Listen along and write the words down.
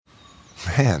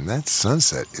Man, that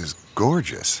sunset is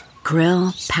gorgeous.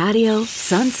 Grill, patio,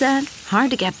 sunset.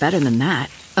 Hard to get better than that.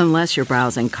 Unless you're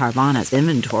browsing Carvana's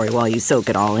inventory while you soak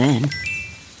it all in.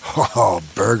 Oh,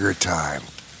 burger time.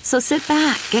 So sit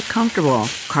back, get comfortable.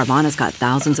 Carvana's got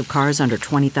thousands of cars under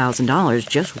 $20,000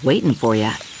 just waiting for you.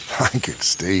 I could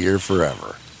stay here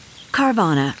forever.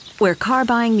 Carvana, where car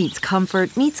buying meets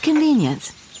comfort meets convenience.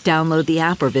 Download the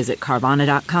app or visit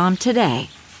Carvana.com today.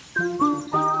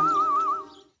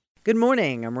 Good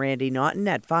morning, I'm Randy Naughton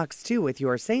at Fox 2 with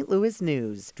your St. Louis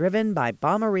news, driven by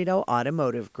Bomarito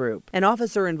Automotive Group. An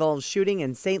officer-involved shooting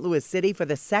in St. Louis City for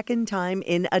the second time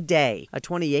in a day. A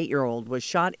 28-year-old was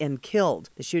shot and killed.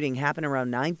 The shooting happened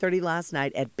around 9:30 last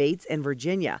night at Bates in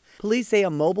Virginia. Police say a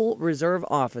mobile reserve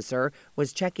officer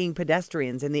was checking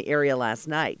pedestrians in the area last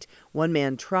night. One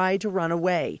man tried to run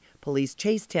away. Police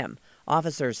chased him.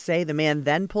 Officers say the man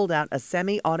then pulled out a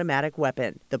semi-automatic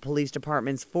weapon. The police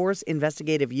department's Force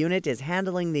Investigative Unit is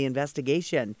handling the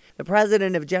investigation. The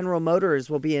president of General Motors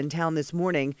will be in town this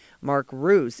morning. Mark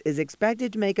Roos is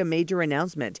expected to make a major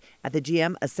announcement at the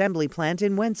GM assembly plant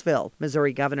in Wentzville.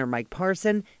 Missouri Governor Mike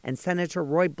Parson and Senator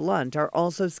Roy Blunt are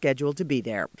also scheduled to be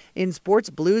there. In sports,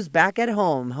 Blues back at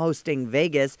home, hosting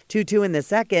Vegas 2-2 in the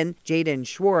second. Jaden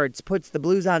Schwartz puts the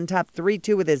Blues on top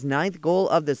 3-2 with his 9th goal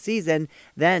of the season.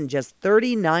 Then just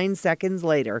 39 seconds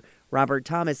later, Robert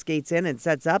Thomas skates in and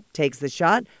sets up, takes the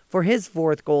shot for his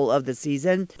 4th goal of the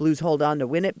season. Blues hold on to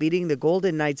win it, beating the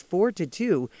Golden Knights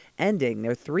 4-2, ending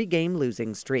their 3-game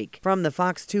losing streak. From the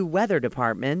Fox 2 Weather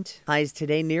Department, highs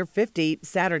today near 50.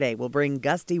 Saturday will bring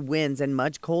gusty winds and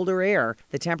much colder air.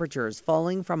 The temperature is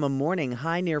falling from a morning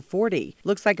high near 40.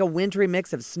 Looks like a wintry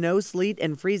mix of snow, sleet,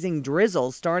 and freezing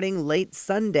drizzle starting late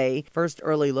Sunday. First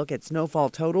early look at snowfall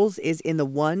totals is in the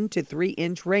 1 to 3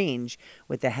 inch range,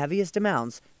 with the heaviest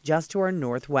amounts just to our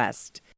northwest.